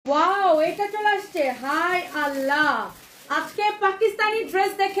High আল্লাহ, আজকে Pakistani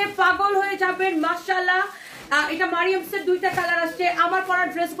dress দেখে পাগল হয়ে যাবেন মাশাআল্লাহ। এটা মারিয়ামসের দুইটা কালার আসছে। আমার পরা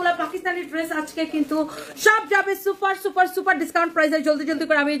ড্রেসগুলো পাকিস্তানি ড্রেস আজকে কিন্তু সব যাবে সুপার সুপার সুপার ডিসকাউন্ট প্রাইসে। জলদি জলদি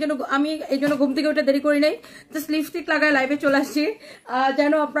করে আমি এই জন্য ঘুম থেকে উঠে দেরি করি নাই, জাস্ট লিপস্টিক লাগায় লাইভে চলে আসছি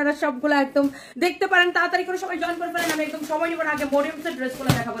যেন আপনারা সবগুলো একদম দেখতে পারেন। তাড়াতাড়ি করে সবাই জয়েন করে ফেলেন, আমি একদম সময় নিব না। আগে মরিয়ামসের ড্রেসগুলো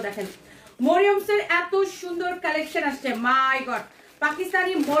দেখাবো। দেখেন মরিয়ামসের এত সুন্দর কালেকশন আসছে, মাই গড।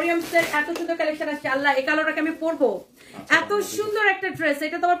 পাকিস্তানি মরিয়ামসের এত সুন্দর কালেকশন আসছে। আল্লাহ, এই কালারটাকে আমি পরবো। এত সুন্দর একটা ড্রেস,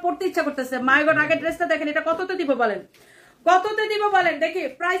 এটা তো আমার পরতে ইচ্ছা করতেছে। মাই গড, আগে ড্রেসটা দেখেন। এটা কততে দিব বলেন, কততে দিব বলেন? দেখি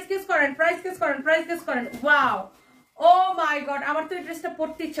প্রাইস গেস করেন, প্রাইস গেস করেন, প্রাইস গেস করেন। ওয়াও, ও মাই গড, আমার তো এই ড্রেসটা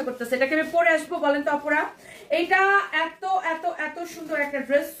পরতে ইচ্ছা করতেছে। এটাকে আমি পরে আসবো বলেন তো আপুরা? এটা এত এত এত সুন্দর একটা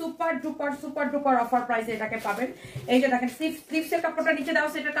ড্রেস, সুপার ডুপার অফার প্রাইসে এটাকে পাবেন। এই যে দেখেন স্লিভসের কাপড়টা নিচে দেওয়া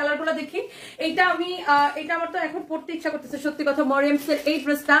আছে, এটা কালারগুলো দেখি। এটা আমার তো এখন পরতে ইচ্ছা করতেছে সত্যি কথা। মরিয়ামসের এই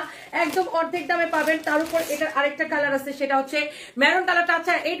ড্রেসটা একদম অর্ধেক দামে পাবেন। তার উপর এটার আরেকটা কালার আছে, সেটা হচ্ছে মেরুন কালারটা।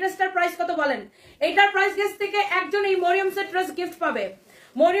 আচ্ছা, এই ড্রেসটার প্রাইস কত বলেন? এইটার প্রাইস গেস থেকে একজন এই মরিয়ামসের ড্রেস গিফট পাবে।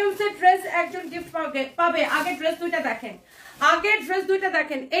 মরিয়ামসের ড্রেস একজন গিফট পাবে। আগে ড্রেস দুইটা দেখেন, আগে ড্রেস দুইটা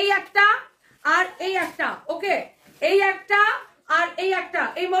দেখেন। এই একটা আর এই একটা, ওকে? এই একটা আর এই একটা,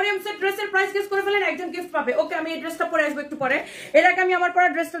 এই মরিয়ামসের ড্রেসের প্রাইস গেস করে ফেলেন, একজন গিফট পাবে। ওকে, আমি এই ড্রেসটা পরে আসবো একটু পরে। এর আগে আমি আমার পরা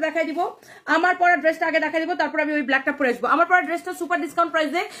ড্রেসটা দেখাই দিব। আমার পরা ড্রেসটা আগে দেখাই দিব, তারপর আমি ওই ব্ল্যাকটা পরে আসবো। আমার পরা ড্রেসটা সুপার ডিসকাউন্ট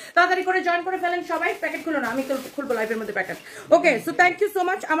প্রাইসে, তাড়াতাড়ি করে জয়েন করে ফেলেন সবাই। প্যাকেট খুলো না, আমি খুলবো লাইভের মধ্যে packet. Okay, so thank you so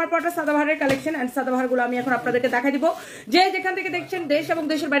much. আমার পরাটা সাদাবাহারের কালেকশন, এন্ড সাদাবাহারগুলো আমি এখন আপনাদেরকে দেখাই দিব। যে যেখান থেকে দেখছেন দেশ এবং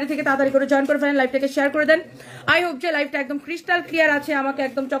দেশের বাইরে থেকে, তাড়াতাড়ি করে জয়েন করে ফেলেন, লাইভটাকে শেয়ার করে দেন। আই হোপ যে লাইভটা একদম ক্রিস্টাল ক্লিয়ার আছে, আমাকে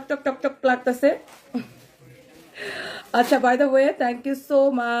একদম চকচক চকচক লাগতেছে। আচ্ছা, by the way, thank you so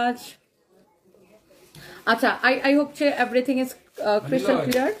much. আচ্ছা, আই হোপ যে everything is crystal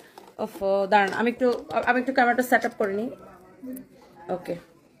clear. Of দাঁড়ান, আমি একটু ক্যামেরাটা সেট আপ করে নিই। ওকে,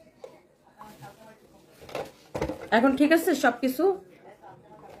 এখন ঠিক আছে সবকিছু?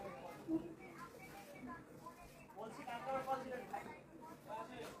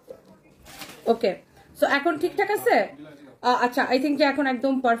 ওকে, সো এখন ঠিকঠাক আছে। আচ্ছা, আই থিঙ্ক যে এখন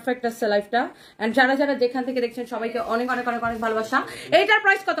একদম পারফেক্ট আছে লাইফটা। এন্ড যারা যারা যেখান থেকে দেখছেন সবাইকে অনেক অনেক অনেক অনেক ভালোবাসা। এইটার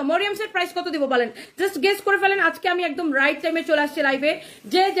প্রাইস কত? মরিয়ামসের প্রাইস কত দিব বলেন? জাস্ট গেস করে ফেলেন। আজকে আমি একদম রাইট টাইমে চলে আসছি লাইভে।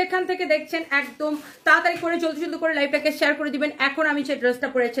 যে যেখান থেকে দেখছেন একদম তাড়াতাড়ি করে জলদি জলদি করে লাইভটাকে শেয়ার করে দিবেন। এখন আমি যে ড্রেসটা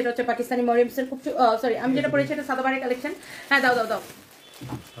পরেছি এটা হচ্ছে পাকিস্তানি মরিয়ামসের, খুব সরি, আমি যেটা পরেছি এটা সাদাবাহারের কালেকশন। হ্যাঁ, দাও দাও দাও,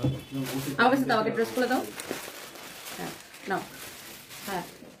 আমার কাছে দাও, আগে ড্রেস খুলে দাও। হ্যাঁ নাও, হ্যাঁ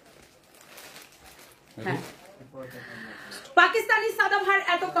হ্যাঁ। পাকিস্তানি সাদাবাহার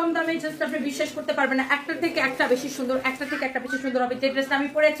এত কম দামে জাস্ট আপনি বিশ্বাস করতে পারবেন না। একটা থেকে একটা বেশি সুন্দর, একটা থেকে একটা বেশি সুন্দর হবে। যে ড্রেসটা আমি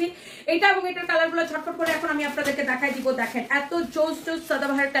পরেছি এটা এবং এটার কালারগুলো ঝটপট করে এখন আমি আপনাদেরকে দেখাই দিব। দেখেন এত জোস জোস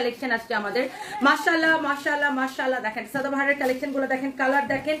সাদাবাহারের কালেকশন আসছে আমাদের। মাশাআল্লাহ মাশাআল্লাহ মাশাআল্লাহ। দেখেন সাদাবাহারের কালেকশনগুলো দেখেন, কালার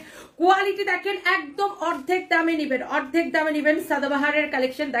দেখেন, কোয়ালিটি দেখেন। একদম অর্ধেক দামে নেবেন, অর্ধেক দামে নেবেন সাদাবাহারের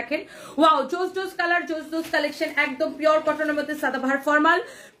কালেকশন। দেখেন ওয়াও, জোস জোস কালার, জোস জোস কালেকশন। একদম পিওর কটনের মধ্যে সাদাবাহার ফর্মাল,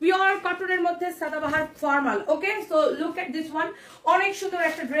 পিওর কটনের মধ্যে Sadabahar formal. Okay, so look at this one. অনেক সুন্দর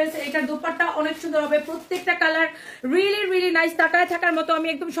একটা ড্রেস। এটার দোপাট্টা অনেক সুন্দর হবে, প্রত্যেকটা কালার রিয়েলি রিয়েলি নাইস। তাকায় থাকার মতো। আমি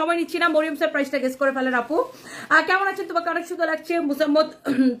একদম সময় নিচ্ছি না, মরিয়ামসের প্রাইসটা গেস করে ফেলেন আপু। কেমন আছেন? তোমাকে অনেক সুন্দর লাগছে মুসাম্মদ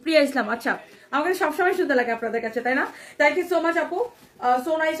প্রিয়া ইসলাম। আচ্ছা, আমাকে সবসময় সুন্দর লাগে আপনাদের কাছে, তাই না? থ্যাংক ইউ সো মাচ আপু,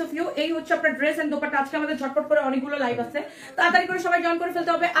 সো নাইস অফ ইউ। এই হচ্ছে আপনার ড্রেস এন্ড দোপাট্টা। আজকে আমাদের ঝটপট করে অনেকগুলো লাইভ আছে, তাড়াতাড়ি করে সবাই জয়েন করে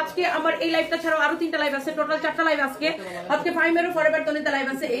ফেলতে হবে। আজকে আমার এই লাইভটা ছাড়াও আরো 3টা লাইভ আছে, টোটাল 4টা লাইভ আজকে ফাইমেরো ফরএভার তনিতে লাইভ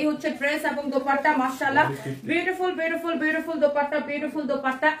আছে। এই হচ্ছে ড্রেস এবং দোপাট্টা, মাশাআল্লাহ, beautiful beautiful beautiful dupatta, beautiful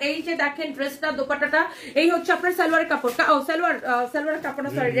dupatta. এই যে দেখেন ড্রেসটা, দোপাট্টাটা, এই হচ্ছে আপনার সালোয়ারের কাপড়। সালোয়ারের কাপড়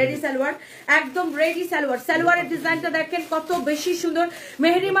না, সরি, রেডি সালোয়ার, একদম রেডি সালোয়ার। সালোয়ারের ডিজাইনটা দেখেন কত বেশি সুন্দর।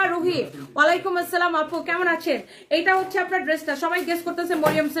 মেহরিমা রুহি, ওয়ালাইকুম আসসালাম আপু, কেমন আছেন? এইটা হচ্ছে আপনার ড্রেসটা। সবাই গেস করতেছে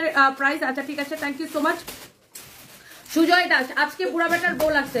মরিয়ামসের প্রাইস। আচ্ছা ঠিক আছে, thank you so much. Sujoy Das, আজকে বুড়া বেটার বউ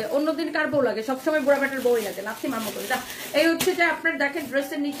লাগছে। অন্যদিন কার বউ লাগে? সবসময় বুড়া বেটার বউই লাগে, নাচি মামা করে। এই হচ্ছে যে আপনার দেখেন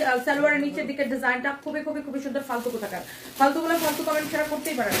ড্রেসের নিচে, সালোয়ারের নিচের দিকে ডিজাইনটা খুবই খুবই খুবই সুন্দর। ফালতু কোথাকার, ফালতুগুলো ফালতু কমেন্ট ছাড়া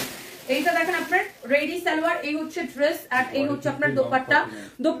করতেই পারেন। এইটা দেখেন আপনার রেডি সালোয়ার, এই হচ্ছে ড্রেস, আর এই হচ্ছে আপনার দোপাট্টা।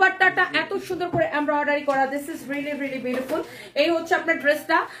 দোপাট্টাটা এত সুন্দর করে এমব্রয়ডারি করা, this is really really beautiful. এই হচ্ছে আপনার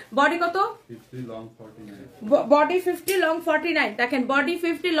ড্রেসটা। বডি কত? 50 লং 49। Body 50 long 49। দেখেন বডি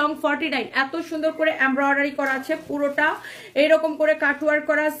 50 লং 49। এত সুন্দর করে এমব্রয়ডারি করা আছে, পুরোটা এরকম করে কাটওয়ার্ক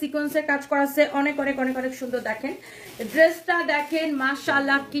করা, সিকোয়েন্সের কাজ করা আছে, অনেক অনেক অনেক অনেক সুন্দর। দেখেন ড্রেসটা দেখেন,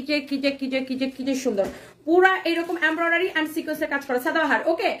 মাশাআল্লাহ, কিজে কিজে কিজে কিজে কিজে সুন্দর। পুরা এরকম এমব্রয়ডারি এন্ড সিকোয়েন্সের কাজ করা। সাদাবাহার,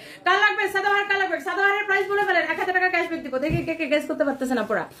 ওকে, কাল লাগবে সাদাবাহার, কাল লাগবে। সাদাবাহারের প্রাইস বলে ফেলেন, 1000 টাকা ক্যাশব্যাক দিব। দেখি কে কে গেস করতে পারতেছেন না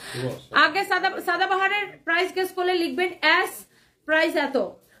পুরা। আগে সাদাবাহারের প্রাইস গেস করলে লিখবেন এস প্রাইস এত,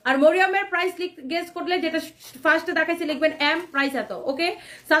 আর মরিয়মের প্রাইস গেস করলে যেটা ফার্স্টে দেখাইছি লিখবেন এম, প্রাইস এত। ওকে,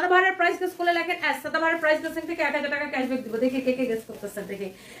 সাদাবাহারের প্রাইস গেস করলে লেখেন এস। সাদাবাহারের প্রাইস গেসিং থেকে 1000 টাকা ক্যাশব্যাক দিব। দেখি কে কে গেস করতেছেন, দেখি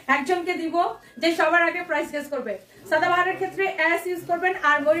একজনকে দিব যে সবার আগে প্রাইস গেস করবে। সাদাবাহারের ক্ষেত্রে এস ইউজ করবেন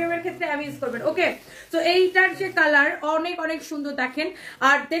আর মরিয়মের ক্ষেত্রে এম ইউজ করবেন। ওকে, তো এইটার যে কালার অনেক অনেক সুন্দর দেখেন,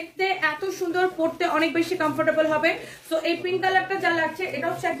 আর দেখতে এত সুন্দর, পড়তে অনেক বেশি কমফোর্টেবল হবে। তো এই পিঙ্ক কালারটা যা লাগছে এটা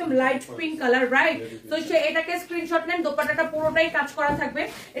হচ্ছে একদম লাইট পিঙ্ক কালার, রাইট? তো সে এটাকে স্ক্রিনশট নেন, দোপাট্টাটা পুরোটাই কাজ করা থাকবে।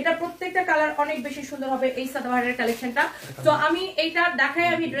 এটা প্রত্যেকটা কালার অনেক বেশি সুন্দর হবে এই সাদাবাহারের কালেকশনটা। তো আমি এইটা দেখাই,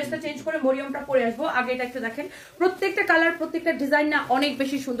 আমি ড্রেসটা চেঞ্জ করে মরিয়মটা পরে আসবো। আগে এটা একটু দেখেন, প্রত্যেকটা কালার প্রত্যেকটা ডিজাইন না অনেক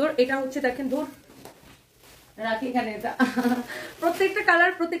বেশি সুন্দর। এটা হচ্ছে দেখেন দূর রাখি এখানে, এটা প্রত্যেকটা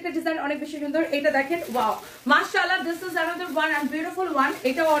কালার প্রত্যেকটা ডিজাইন অনেক বেশি সুন্দর। এটা দেখেন, ওয়াও মাশাআল্লাহ, this is another one and beautiful one.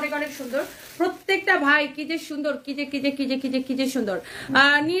 এটাও অনেক অনেক সুন্দর প্রত্যেকটা। ভাই কি যে সুন্দর, কি যে সুন্দর।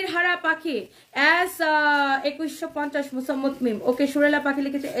 নীরহারা পাখি এস 2150 মুসাম্মত মিম। ওকে, সুরেলা পাখি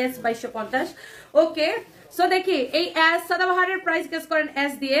লিখেছে এস 2250। ওকে, সো দেখি এই এস সাদাবাহারের প্রাইস গেস করেন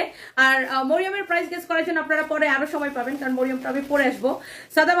এস দিয়ে, আর মরিয়মের প্রাইস গেস করার জন্য আপনারা পরে আরো সময় পাবেন, কারণ মরিয়মটা আমি পরে আসবো।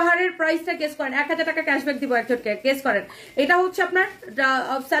 সাদাবাহারের প্রাইসটা গেস করেন, 1000 টাকা ক্যাশব্যাক দিব একজনকে। গেস করেন, এটা হচ্ছে আপনার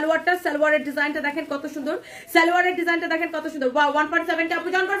সালোয়ারটা, সালোয়ারের ডিজাইনটা দেখেন কত সুন্দর, সালোয়ারের ডিজাইনটা দেখেন কত সুন্দর। ওয়াও, 1.7 কে আপু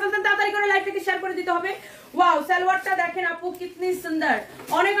জান করে ফেলতেন, তাড়াতাড়ি করে লাইভটাকে শেয়ার করে দিতে হবে। ওয়াও, সালোয়ারটা দেখেন আপু কিতনি সুন্দর,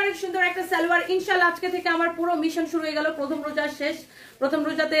 অনেক অনেক সুন্দর একটা সালোয়ার। ইনশাআল্লাহ আজকে থেকে আমার পুরো মিশন শুরু হয়ে গেল। প্রথম রোজা শেষ, প্রথম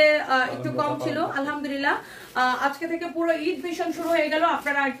রোজাতে একটু কম ছিল, আলহামদুলিল্লাহ আজকে থেকে পুরো ঈদ মিশন শুরু হয়ে গেল।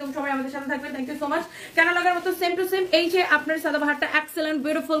 আপনারা একদম সবাই আমাদের সাথে থাকবেন। Thank you so much. কেন লাগার মতো সেম টু সেম। এই যে আপনার সাদাবাহারটা এক্সেলেন্ট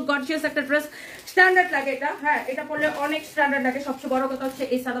বিউটিফুল গর্জিয়াস একটা ড্রেস, স্ট্যান্ডার্ড লাগে এটা। হ্যাঁ, এটা পরলে অনেক স্ট্যান্ডার্ড লাগে। সবচেয়ে বড় কথা হচ্ছে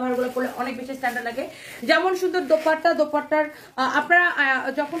এই সাদাবাহারগুলো পরলে অনেক বেশি স্ট্যান্ডার্ড লাগে। যেমন সুন্দর দোপাট্টা, দোপাট্টার আপনারা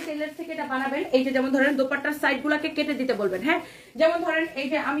যখন টেলার থেকে এটা বানাবেন, এই যে যেমন ধরেন দোপাট্টার সাইডগুলোকে কেটে দিতে বলবেন। হ্যাঁ, যেমন ধরেন এই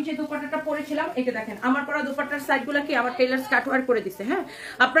যে আমি যে দোপাট্টাটা পরেছিলাম, এই যে দেখেন আমার পরা দোপাট্টার সাইডগুলোকে আমার টেলার্স কাটওয়ার করে দিছে। হ্যাঁ,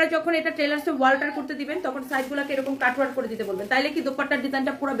 আপনারা যখন এটা টেলার্সে ওয়ালটার করতে দিবেন তখন সাইডগুলোকে এরকম কাটওয়ার করে দিতে বলবেন, তাইলে কি দোপাট্টার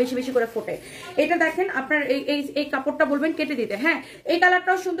ডিজাইনটা পুরো বেশি বেশি করে ফোটে। এটা দেখেন আপনার এই কাপড়টা বলবেন কেটে দিতে। হ্যাঁ, এই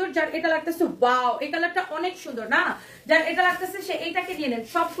কালারটাও সুন্দর, যার এটা লাগতেছে ওয়াও, এই কালারটা অনেক সুন্দর না, যার এটা লাগতেছে সে এইটাকে নিয়ে নেন।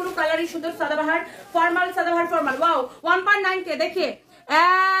 সবগুলো কালারই সুন্দর। Sadabahar formal, Sadabahar formal. Wow, 1.9 কে দেখে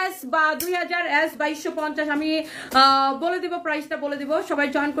এস বা 2000 এস 2250। আমি বলে দিব, প্রাইসটা বলে দিব। সবাই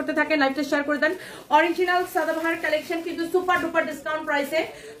জয়েন করতে থাকেন, লাইভটা শেয়ার করে দেন। অরিজিনাল সাদাবাহার কালেকশন কিন্তু সুপার ডুপার ডিসকাউন্ট প্রাইসে,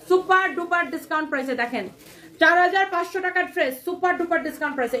 সুপার ডুপার ডিসকাউন্ট প্রাইসে দেখেন 4500 টাকার ড্রেস, সুপার ডুপার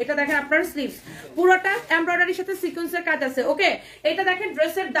ডিসকাউন্ট প্রাইসে। এটা দেখেন আপনার স্লিভস পুরোটা এমব্রয়ডারির সাথে সিকোয়েন্সের কাজ আছে। ওকে, এটা দেখেন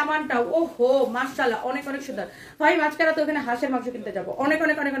ড্রেসের দামানটাও, ওহো মাশাআল্লাহ অনেক অনেক সুন্দর। ভাই মাঝখানে তো ওখানে হাঁসের মাংস কিনতে যাবো। অনেক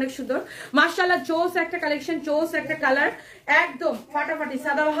অনেক অনেক অনেক সুন্দর মাশাআল্লাহ, জোস একটা কালেকশন, জোস একটা কালার, একদম ফাটাফাটি।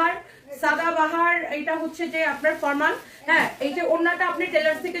 সাদাবাহার, সাদাবাহার এটা হচ্ছে যে আপনার ফর্মাল। হ্যাঁ, এই যে ওন্নাটা আপনি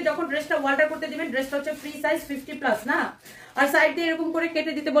টেলার থেকে যখন ড্রেসটা ওয়াল্টার করতে দিবেন, ড্রেসটা হচ্ছে ফ্রি সাইজ 50+ না, আর সাইড দিয়ে এরকম করে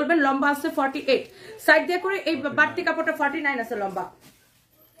কেটে দিতে বলবেন। লম্বা আছে 48, সাইড দিয়ে করে এই বাড়তি কাপড়টা 49 আছে লম্বা।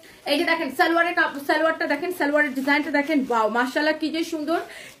 এই যে দেখেন সালোয়ারের সালোয়ারটা দেখেন, সালোয়ারের ডিজাইনটা দেখেন, ওয়াও মাশাআল্লাহ কি যে সুন্দর,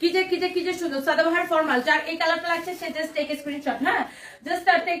 কি যে সুন্দর। সাদাবাহার ফর্মাল, যার এই কালারটা লাগছে সে জাস্ট টেক এ স্ক্রিনশট। হ্যাঁ, just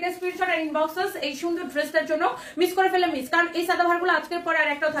take a screenshot R inboxes এই সুন্দর ড্রেসটার জন্য। মিস করে ফেলে মিস, কারণ এই সাদাবাহারগুলো আজকের পরে আর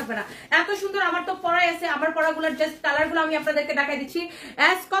একটাও থাকবে না। এত সুন্দর, আমার তো পরাই আছে, আমার পরাগুলোর জাস্ট কালারগুলো আমি আপনাদেরকে দেখাই দিচ্ছি।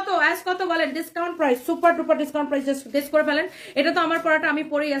 এস কত বলেন, discount price, super duper discount price, just guess করে ফেলেন। এটা তো আমার পরাটা আমি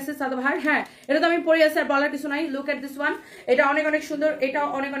পরেই আছে সাদাবাহার। হ্যাঁ, এটা তো আমি পরেই আছে, আর বলার কিছু নাই। লুক এট দিস ওয়ান, এটা অনেক অনেক সুন্দর, এটা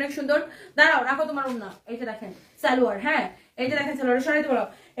অনেক অনেক সুন্দর। দাঁড়াও, রাখো তোমার ওন্না। এই যে দেখেন সালোয়ার। হ্যাঁ, এই যে দেখেন সালোয়ার, সরাইতে বলো।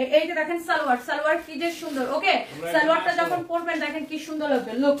 এই যে দেখেন সালোয়ার, সালোয়ার কি যে সুন্দর। ওকে, সালোয়ারটা যখন পরবেন দেখেন কি সুন্দর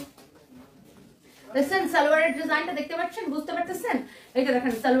লাগবে। লুক, দেখছেন সালোয়ারের ডিজাইনটা, দেখতে পাচ্ছেন, বুঝতে পারতেছেন? এই যে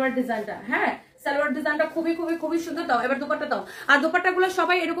দেখেন সালোয়ার ডিজাইনটা। হ্যাঁ, সালোয়ার ডিজাইনটা খুবই সুন্দর। দাও এবার দোপাট্টা দাও, আর দোপাট্টাগুলো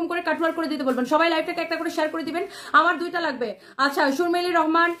সবাই এরকম করে কাটওয়ার করে দিতে বলবেন। সবাই লাইভটাকে একটা করে শেয়ার করে দিবেন। আমার 2টা লাগবে। আচ্ছা, সুরমেলি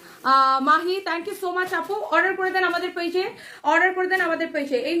Rahman Mahi, thank you so much আপু। অর্ডার করে দেন আমাদের পেজে, অর্ডার করে দেন আমাদের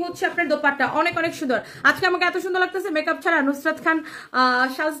পেজে। এই হচ্ছে আপনার দোপাট্টা, অনেক অনেক সুন্দর। আজকে আমাকে এত সুন্দর লাগতেছে মেকআপ ছাড়া। নুসরাত খান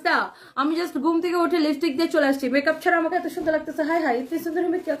সাজদা, আমি জাস্ট ঘুম থেকে উঠে লিপস্টিক দিয়ে চলে আসছি, মেকআপ ছাড়া আমাকে এত সুন্দর লাগতেছে। হাই হাই, এত সুন্দর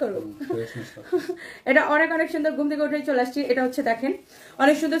আমি কি করব। এটা অনেক অনেক সুন্দর, ঘুম থেকে উঠে চলে আসছি। এটা হচ্ছে দেখেন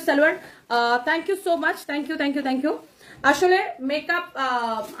অনেক সুন্দর salwar. Thank you so much, thank you. আসলে মেকআপ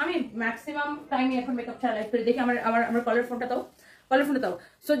আমি ম্যাক্সিমাম টাইমে এখন মেকআপ ছাড়া লাইভ করে দেখি। আমার কলার ফোনটা দাও, কলার ফোনটা দাও।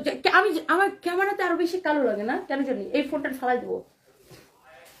 সো আমি আমার ক্যামেরাতে আরো বেশি কালো লাগে না কেন জানি। এই ফোনটা ফালাই দেবো,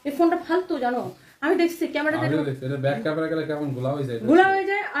 এই ফোনটা ফালতু জানো। আমি দেখছি ক্যামেরাতে ব্যাক ক্যামেরা গেলে কেমন গোলা হয়ে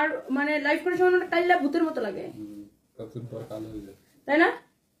যায়, আর মানে লাইভ করার সময় কাইলা ভূতের মতো লাগে, তাই না?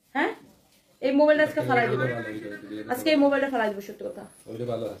 হ্যাঁ, এই মোবাইলটা আজকে ফালাই দেবো, আজকে এই মোবাইলটা ফালাই দেবো। সত্যি কথা, ওইটা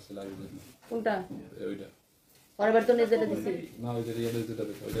ভালো আছে লাইভ। কোনটা? ওইটা পরেরবার তো নিজেটা দিছি না, ওইটা রিয়েল যেটা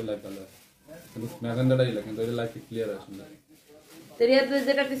দেখো, ওইটা লাইভ ভালো আছে। কিন্তু ম্যাজেন্ডাটাই লাগে, কিন্তু ওইটা লাইভ ক্লিয়ার আসে না। রিয়াদ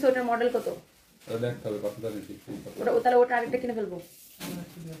যেটা দিছে ওটার মডেল কত? দেখতে হবে কত দাম ঠিক ওটা তাহলে ওটা আরেকটা কিনে ফেলবো,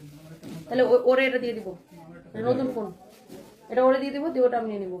 তাহলে ওরে এটা দিয়ে দিব, নতুন ফোন এটা ওরে দিয়ে দিব, দিয়ে ওটা আমি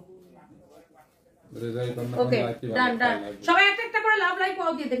নিয়ে নিব। ওকে ডান ডান। সবাই একটা একটা করে লাভ লাইক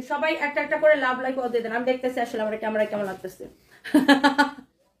ওয়াও দিয়ে দেন, সবাই একটা একটা করে লাভ লাইক ওয়াও দিয়ে দেন। আমি দেখতেছি আসলে আমার ক্যামেরা কেমন লাগতেছে।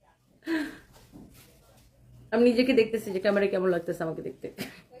 আমি নিজেকে দেখতেছি যে ক্যামেরা কেমন লাগতেছে আমাকে দেখতে।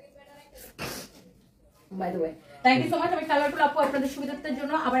 By the way thank you so much. আমি কালারগুলো আপু আপনাদের সুবিধার্থের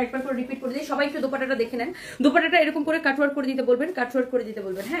জন্য আবার একবার করে রিপিট করে দিই। সবাই একটু দোপাট্টাটা দেখে নেন। দোপাট্টাটা এরকম করে কাটওয়ার্ক করে দিতে বলবেন, কাটওয়ার্ক করে দিতে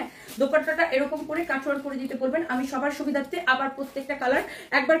বলবেন। হ্যাঁ, দোপাট্টাটা এরকম করে কাটওয়ার্ক করে দিতে বলবেন। আমি সবার সুবিধার্থে আবার প্রত্যেকটা কালার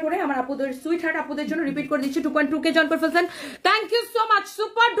একবার করে আমার আপুদের সুইট হার্ট আপুদের জন্য রিপিট করে দিচ্ছি। 2.2K জন করে ফেলছেন, thank you so much.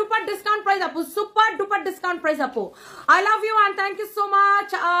 Super duper discount price আপু, সুপার ডুপার ডিসকাউন্ট প্রাইস আপু। I love you and thank you so much.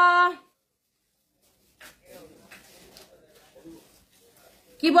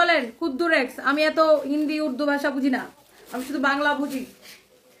 কি বলেন কুদ্দুরেক্স? আমি এত হিন্দি উর্দু ভাষা বুঝি না, আমি শুধু বাংলা বুঝি।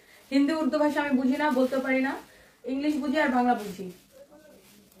 হিন্দি উর্দু ভাষা আমি বুঝি না, বলতে পারি না। ইংলিশ বুঝি আর বাংলা বুঝি।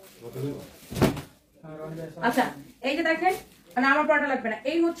 আচ্ছা এই যে দেখেন, মানে আমার পড়াটা লাগবে না।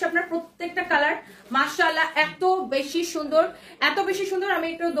 এই হচ্ছে আপনার প্রত্যেকটা কালার মাশাআল্লাহ এত বেশি সুন্দর, এত বেশি সুন্দর। আমি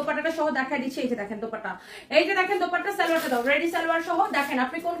একটু দোপাট্টাটা সহ দেখাই দিচ্ছি। এই যে দেখেন দোপাট্টা, এই যে দেখেন দোপাট্টা, সালোয়ারটা দাও রেডি সালোয়ার সহ। দেখেন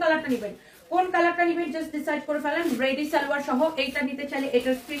আপনি কোন কালারটা নেবেন, কোন কালারটা নেবেন জাস্ট ডিসাইড করে ফেলেন। রেডি সালোয়ার সহ এইটা নিতে চাইলে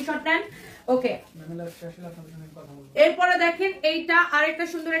এটার স্ক্রিনশট নেন। ওকে, এরপরে দেখেন এইটা আরেকটা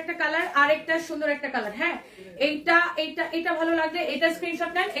সুন্দর একটা কালার, আরেকটা সুন্দর একটা কালার। হ্যাঁ, এইটা এইটা এটা ভালো লাগলে এটা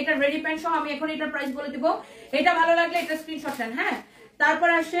স্ক্রিনশট নেন। এটা রেডি প্যান্ট সহ, আমি এখন এটার প্রাইস বলে দিব। এটা ভালো লাগলে এটা স্ক্রিনশট নেন। হ্যাঁ, তারপর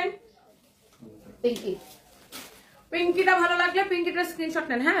আসেন পিঙ্কি, পিঙ্কিটা ভালো লাগলে পিঙ্কিটার স্ক্রিনশট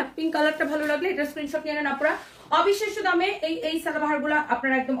নেন। হ্যাঁ, পিঙ্ক কালারটা ভালো লাগলে এটা স্ক্রিনশট নিয়ে নেন আপনারা। অবিশ্বাস্য দামে এই সালোয়ারগুলো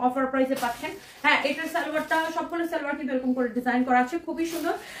আপনারা একদম অফার প্রাইসে পাচ্ছেন। হ্যাঁ, এটার সালোয়ারটা সবগুলো সালোয়ার কিন্তু এরকম করে ডিজাইন করা আছে, খুবই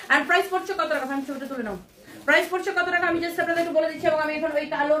সুন্দর। আর প্রাইস পড়ছে কত টাকা? আমি ছবিটা তুলে নাও। প্রাইস পড়ছে কত টাকা আমি জাস্ট আপনাদেরকে বলে দিচ্ছি। এবং আমি এখন ওই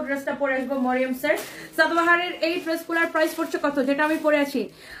কালো ড্রেসটা পরে আসবো মরিয়ম স্যার। সাদবাহারের এই ড্রেসগুলোর প্রাইস পড়ছে কত, যেটা আমি পরে আছি।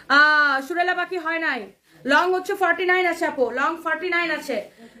 সুরেলা বাকি হয় নাই। লং হচ্ছে 49 আছে আপু, লং 49 আছে,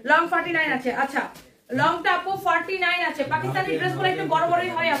 লং 49 আছে। আচ্ছা, লংটা আপু 49 আছে। পাকিস্তানি ড্রেসগুলো একটু বড়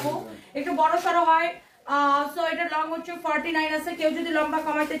বড়ই হয় আপু, একটু বড় সড়ো হয়। সো এটা লং হচ্ছে 49 আছে। কেউ যদি লম্বা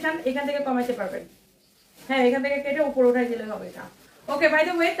কমাইতে চান এখান থেকে কমাইতে পারবেন। হ্যাঁ, এখান থেকে কেটে উপরে উঠাই দিলে হবে এটা। ওকে, by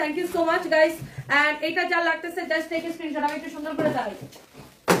the way thank you so much guys. And এটা যা লাগতেছে জাস্ট টেক এ স্ক্রিনশট। আমি একটু সুন্দর করে দাঁড়াই।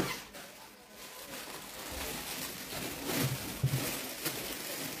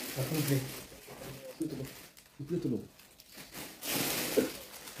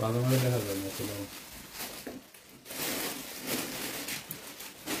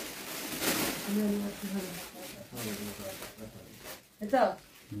 এটা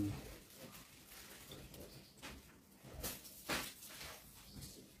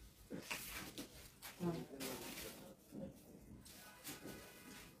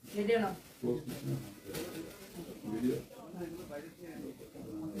ভিডিও না, ভিডিও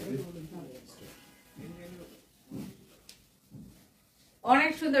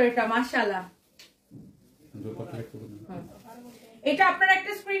অনেক সুন্দর এটা মাশাআল্লাহ। এটা আপনারা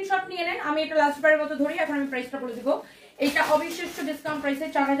একটা স্ক্রিনশট নিয়ে নেন। আমি এটা লাস্ট বারের মতো ধরি, এখন আমি প্রাইসটা বলে দিব। এটা অবিশ্বাস্য ডিসকাউন্ট প্রাইসে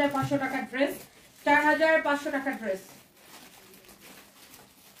 4500 টাকার ড্রেস, 4500 টাকার ড্রেস।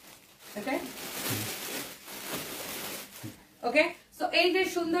 ওকে ওকে, সো এই যে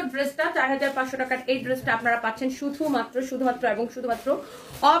সুন্দর ড্রেসটা 4500 টাকার এই ড্রেসটা আপনারা পাচ্ছেন শুধুমাত্র এবং শুধুমাত্র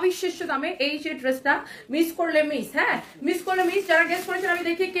অবিশ্বাস্য দামে। এই যে ড্রেসটা মিস করলে মিস, হ্যাঁ মিস করলে মিস। যারা গেস করেছেন আমি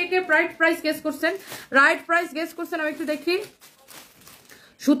দেখি কে কে রাইট প্রাইস গেস করছেন, রাইট প্রাইস গেস করছেন। আমি একটু দেখি।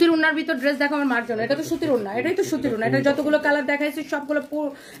 সুতির উন্নার ভিতর ড্রেস দেখো আমার মার জন্য। এটা তো সুতির উন্না, এটাই তো সুতির উন্না। এটা যতগুলো কালার দেখাইছি সবগুলো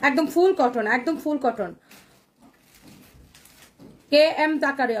একদম ফুল কটন, একদম ফুল কটন। কে এম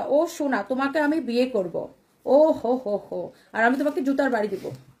জাকারিয়া, ও সোনা তোমাকে আমি বিয়ে করব। ও হো হো হো, আর আমি তোমাকে জুতার বাড়ি দিব।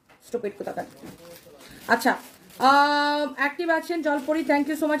 স্টুপিড কোথাকার। আচ্ছা, অ্যাক্টিভ আছেন জলপরি, থ্যাংক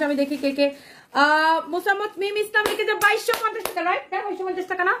ইউ সো মাচ। আমি দেখি কে কে। মোসাম্মদ মিম ইসলাম লিখেছে 2250 টাকা, রাইট? হ্যাঁ 2250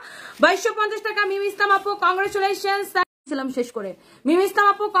 টাকা না, 2250 টাকা। মিম ইসলাম আপু কংগ্রেচুলেশনস। ছিলাম শেষ করে। মিম ইসলাম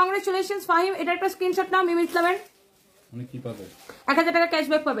আপু কংগ্রেচুলেশনস। ফাহিম এটা একটা স্ক্রিনশট নাও। মিম ইসলামের উনি কি পাবে? 1000 টাকা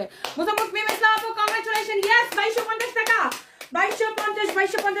ক্যাশব্যাক পাবে। মোসাম্মদ মিম ইসলাম আপু কংগ্রেচুলেশন। ইয়েস 2250 টাকা,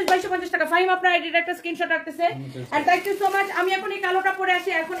 2250 টাকা। ফাহিম আপনার এডিট একটা স্ক্রিনশট রাখতেছে। And thank you so much. আমি এখন এই কালোটা পরে আসি।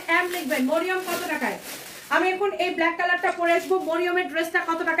 এখন এম লিখবেন। মরিয়ম কত টাকায়? আমি এখন এই ব্ল্যাক কালারটা পরে আসবো। মরিয়মের ড্রেসটা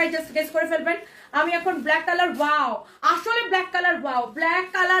কত টাকায় জাস্ট গেস করে ফেলবেন। আমি এখন ব্ল্যাক কালার, ওয়াও, আসলে black colour wow, black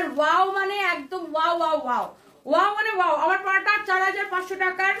colour wow, মানে একদম ওয়াও ওয়াও ওয়াও ওয়াও, মানে ওয়াও। আমার পড়াটা 4500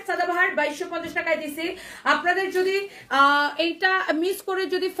 টাকার সাদাবাহার 2250 টাকায় দিছি। আপনাদের যদি এইটা মিস করে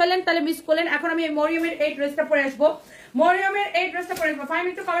যদি ফেলেন তাহলে মিস করলেন। এখন আমি মরিয়মের এই ড্রেসটা পরে আসবো। মরিয়মের এই ড্রেসটা পরে আসবো। 5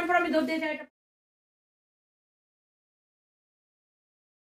 মিনিট কমেন্ট করে আমি দৌড় দিয়ে যাই।